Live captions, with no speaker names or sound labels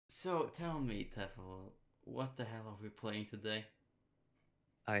So tell me, Tefel, what the hell are we playing today?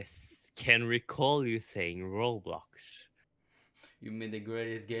 I can recall you saying Roblox. You mean the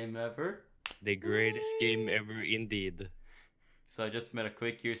greatest game ever? The greatest game ever indeed. So I just made a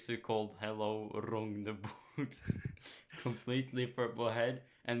quick user called Hello Wrong the Boot. Completely purple head.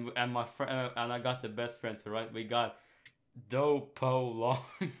 And my friend and I got the best friends, right? We got Dopo Long.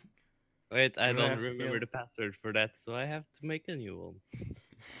 Wait, I don't remember the Raphael's. password for that, so I have to make a new one.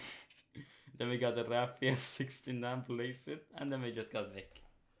 Then we got the Raphael 69 Blazed, and then we just got Vic.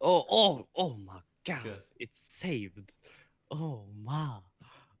 Oh my god. Because It's saved. Oh my.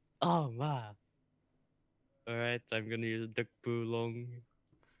 Alright, I'm gonna use Duck Long.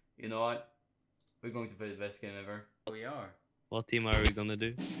 you know what? We're going to play the best game ever. We are. What team are we gonna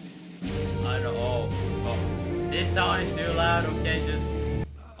do? I don't know. Oh, this sound is too loud. Okay, just.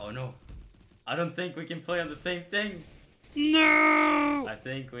 Oh no. I don't think we can play on the same thing. No! I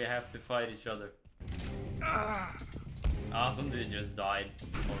think we have to fight each other. Some dude just died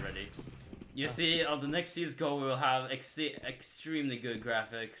already. You see, on the next CSGO we will have extremely good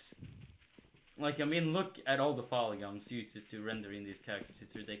graphics. Like, I mean, look at all the polygons used to render in these characters.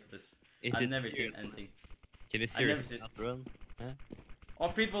 It's ridiculous. I've never seen anything. Can you seriously not run? Huh?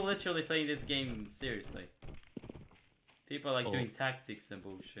 Or people literally playing this game seriously. People like doing tactics and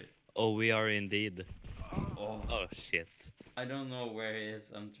bullshit. Oh, we are indeed. Oh shit. I don't know where he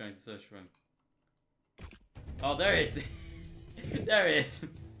is. I'm trying to search for him. Oh, there he is. There he is.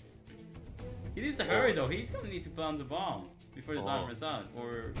 He needs to hurry though. He's gonna need to plant the bomb before the time runs out,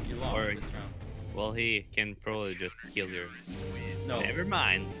 or you lost this round. Well, he can probably just kill your. No. Never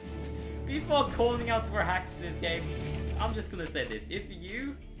mind. People are calling out for hacks in this game. I'm just gonna say this: if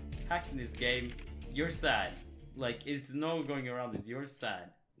you hack in this game, you're sad. Like, it's no going around it. You're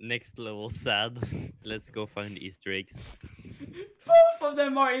sad. Next level sad. Let's go find Easter eggs. Both of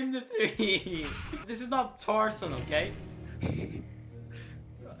them are in the 3. This is not Tarzan, okay?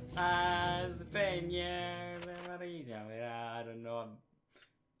 I don't know.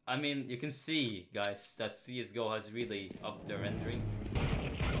 I mean, you can see, guys, that CSGO has really upped their rendering.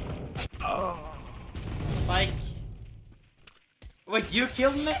 Oh. Like... Wait, you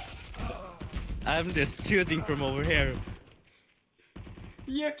killed me? I'm just shooting from over here.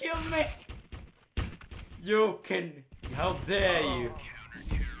 You killed me! You can... How dare you?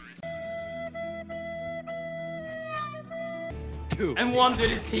 And one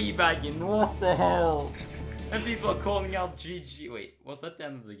dude is teabagging, what the hell? And people are calling out GG. Wait, was that the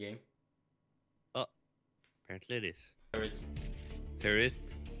end of the game? Oh, apparently it is. Terrorist. Terrorist?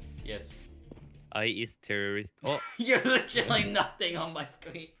 Yes. I is terrorist. Oh! You're literally nothing on my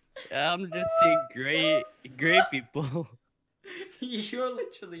screen. I'm just seeing gray people. You're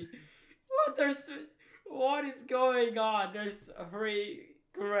literally... What is going on? There's 3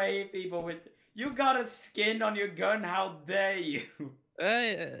 gray people with... You got a skin on your gun, how dare you?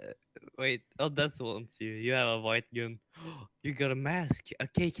 Wait, oh, that's wants you. You have a white gun. You got a mask, a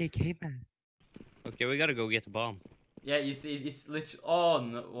KKK man. Okay, we gotta go get the bomb. Yeah, you see, it's literally... Oh,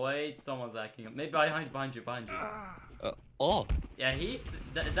 no, wait, someone's hacking. Maybe behind you. Oh. Yeah,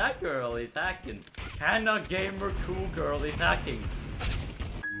 that girl is hacking. Hannah Gamer Cool Girl is hacking.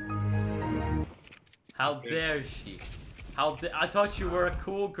 How dare she? I thought you were a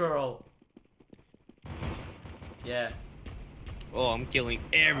cool girl. Yeah. Oh, I'm killing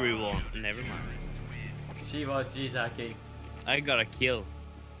everyone. Never mind. She's hacking. I gotta kill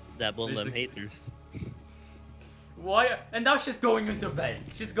that one of them haters. Why? And now she's going into bed.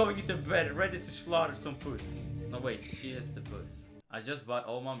 She's going into bed, ready to slaughter some puss. No wait, she is the puss. I just bought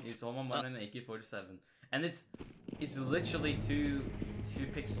it's Oma Man and AK-47, and it's literally two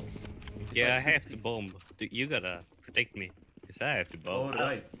pixels. It's yeah, like I have to bomb. You gotta protect me, cause I have to bomb.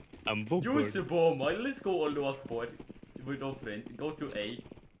 Alright. I'm booked. Use the bomb. Let's go all Akbar with our friend. Go to A.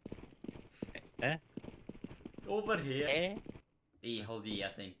 Over here. E, hold E, I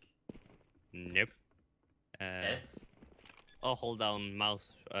think. Nope. F. I'll hold down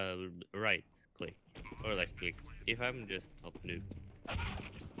mouse, right click, or left click, if I'm just not noob.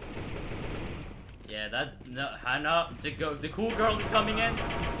 Yeah, that's... No, Hannah, the cool girl is coming in.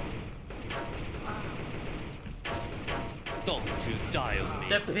 Don't you die on me.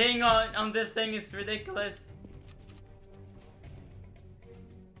 The ping on this thing is ridiculous.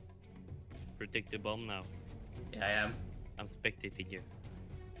 Protect the bomb now. Yeah, I am. I'm spectating you.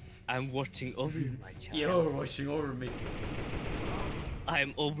 I'm watching over you, my child. You're watching over me.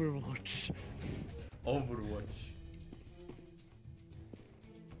 I'm Overwatch. Overwatch.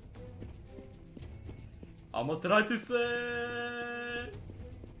 I'ma try to say...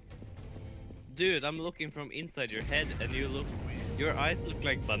 Dude, I'm looking from inside your head, and your eyes look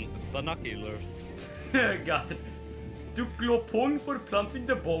like binoculars. God. Duklopong for planting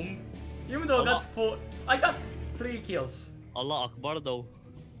the bomb. Even though I got 3 kills. Allah Akbar though.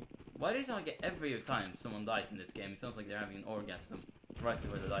 Why does it like every time someone dies in this game, it sounds like they're having an orgasm right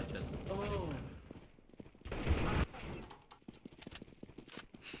where the light just. Oh.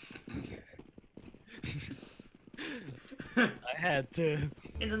 I had to.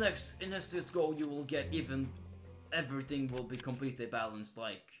 In the next CS:GO, you will get everything will be completely balanced.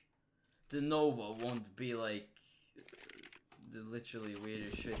 Like the Nova won't be like the literally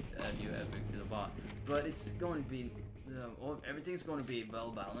weirdest shit you ever could have bought, but it's going to be everything's going to be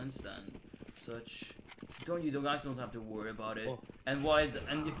well balanced and such. So you guys don't have to worry about it. Oh. And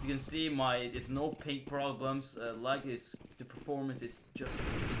and you can see there's no ping problems. The performance is just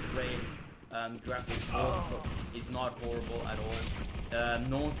great. Graphics also is not horrible at all.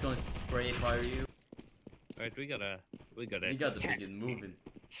 No one's gonna spray fire you. Alright, we gotta begin moving.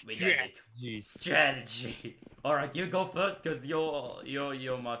 Strategy. All right, you go first, cause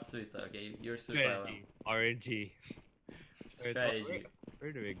you're my suicide. Okay, you're suicidal. RNG. Strategy. Wait,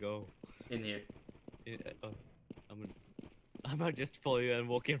 where do we go? In here. I'm gonna just follow you and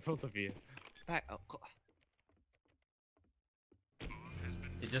walk in front of you. Back. Oh,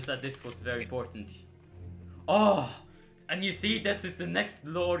 it's just that this was very important. Oh, and you see, this is the next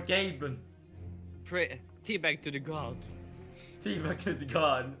Lord Gaben. Teabag to the god. Teabag to the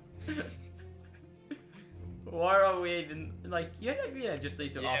god. Why are we even like? Yeah. Just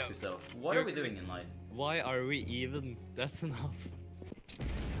need to ask yourself, what are we doing in life? Why are we even? That's enough.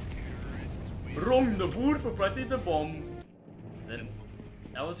 Wrong the board for planting the bomb.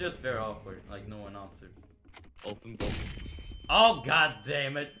 That was just very awkward. Like no one answered. Open bomb. Oh god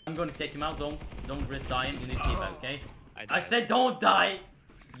damn it! I'm gonna take him out. Don't risk dying. You need teabag, okay? I said don't die.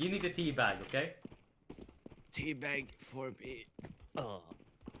 You need a teabag, okay? Teabag for me. Oh.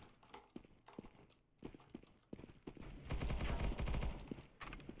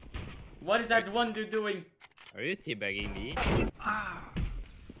 What is that one dude doing? Are you teabagging me?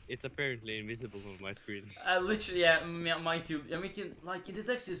 It's apparently invisible on my screen. Literally, yeah, mine too. And we can, like, in the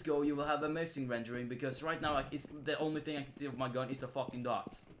CS:GO, you will have amazing rendering because right now, like, it's the only thing I can see of my gun is a fucking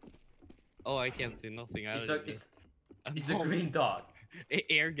dot. Oh, I can't see nothing. It's a green dot.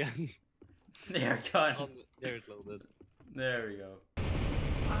 Air gun. Air gun. Oh, there it's loaded. There we go.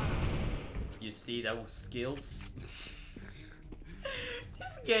 You see those skills?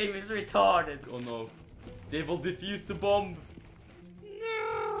 This game is retarded. Oh no. They will defuse the bomb.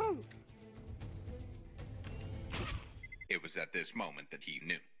 No. It was at this moment that he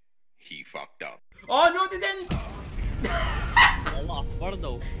knew. He fucked up. Oh no, they didn't!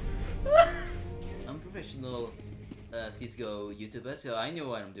 I'm a professional CS:GO YouTuber, so I know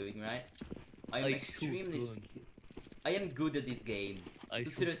what I'm doing, right? I'm extremely I am good at this game.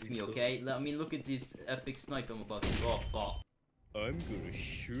 Trust me, okay? I mean, look at this epic snipe I'm about to go off. I'm gonna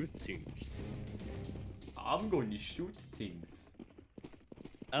shoot things. I'm going to shoot things.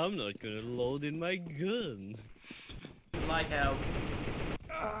 I'm not gonna load in my gun. Like how...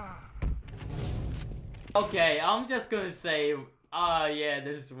 Okay, I'm just gonna say... yeah,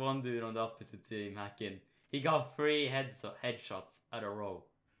 there's one dude on the opposite team hacking. He got 3 headshots at a row.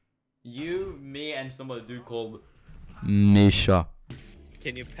 You, me, and somebody dude called... Misha.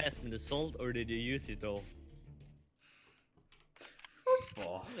 Can you pass me the salt, or did you use it all?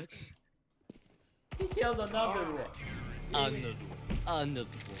 Football. He killed another one.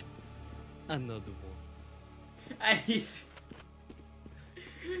 Another one. And he's...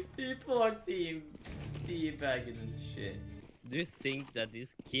 People are teabagging and shit. Do you think that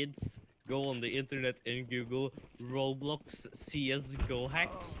these kids go on the internet and Google Roblox CS:GO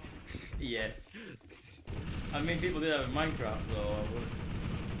hack? Yes. I mean, people do that in Minecraft, so...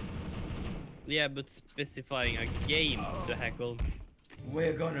 Yeah, but specifying a game to hack on.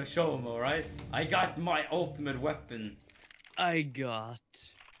 We're gonna show them, alright? I got my ultimate weapon. I got...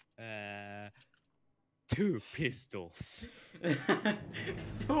 2 pistols. 2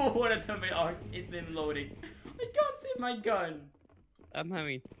 of them isn't even loading. I can't see my gun. I'm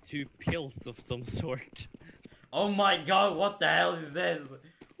having 2 pills of some sort. Oh my god, what the hell is this?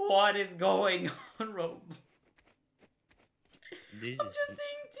 What is going on, Rob? I'm just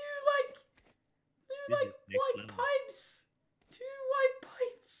seeing 2 white pipes. 2 white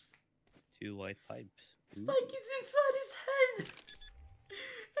pipes. 2 white pipes. It's like it's inside his head.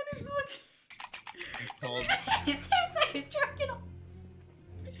 And he's looking. He seems like he's jerking off.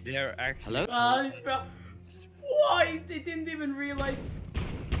 They're actually... Hello? Why? They didn't even realize.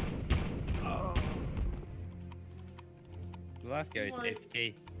 The last guy is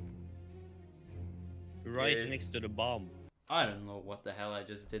AFK. Right is- next to the bomb. I don't know what the hell I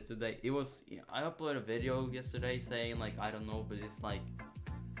just did today. It was, I uploaded a video yesterday saying like, I don't know, but it's like,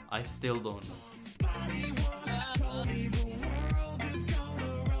 I still don't know.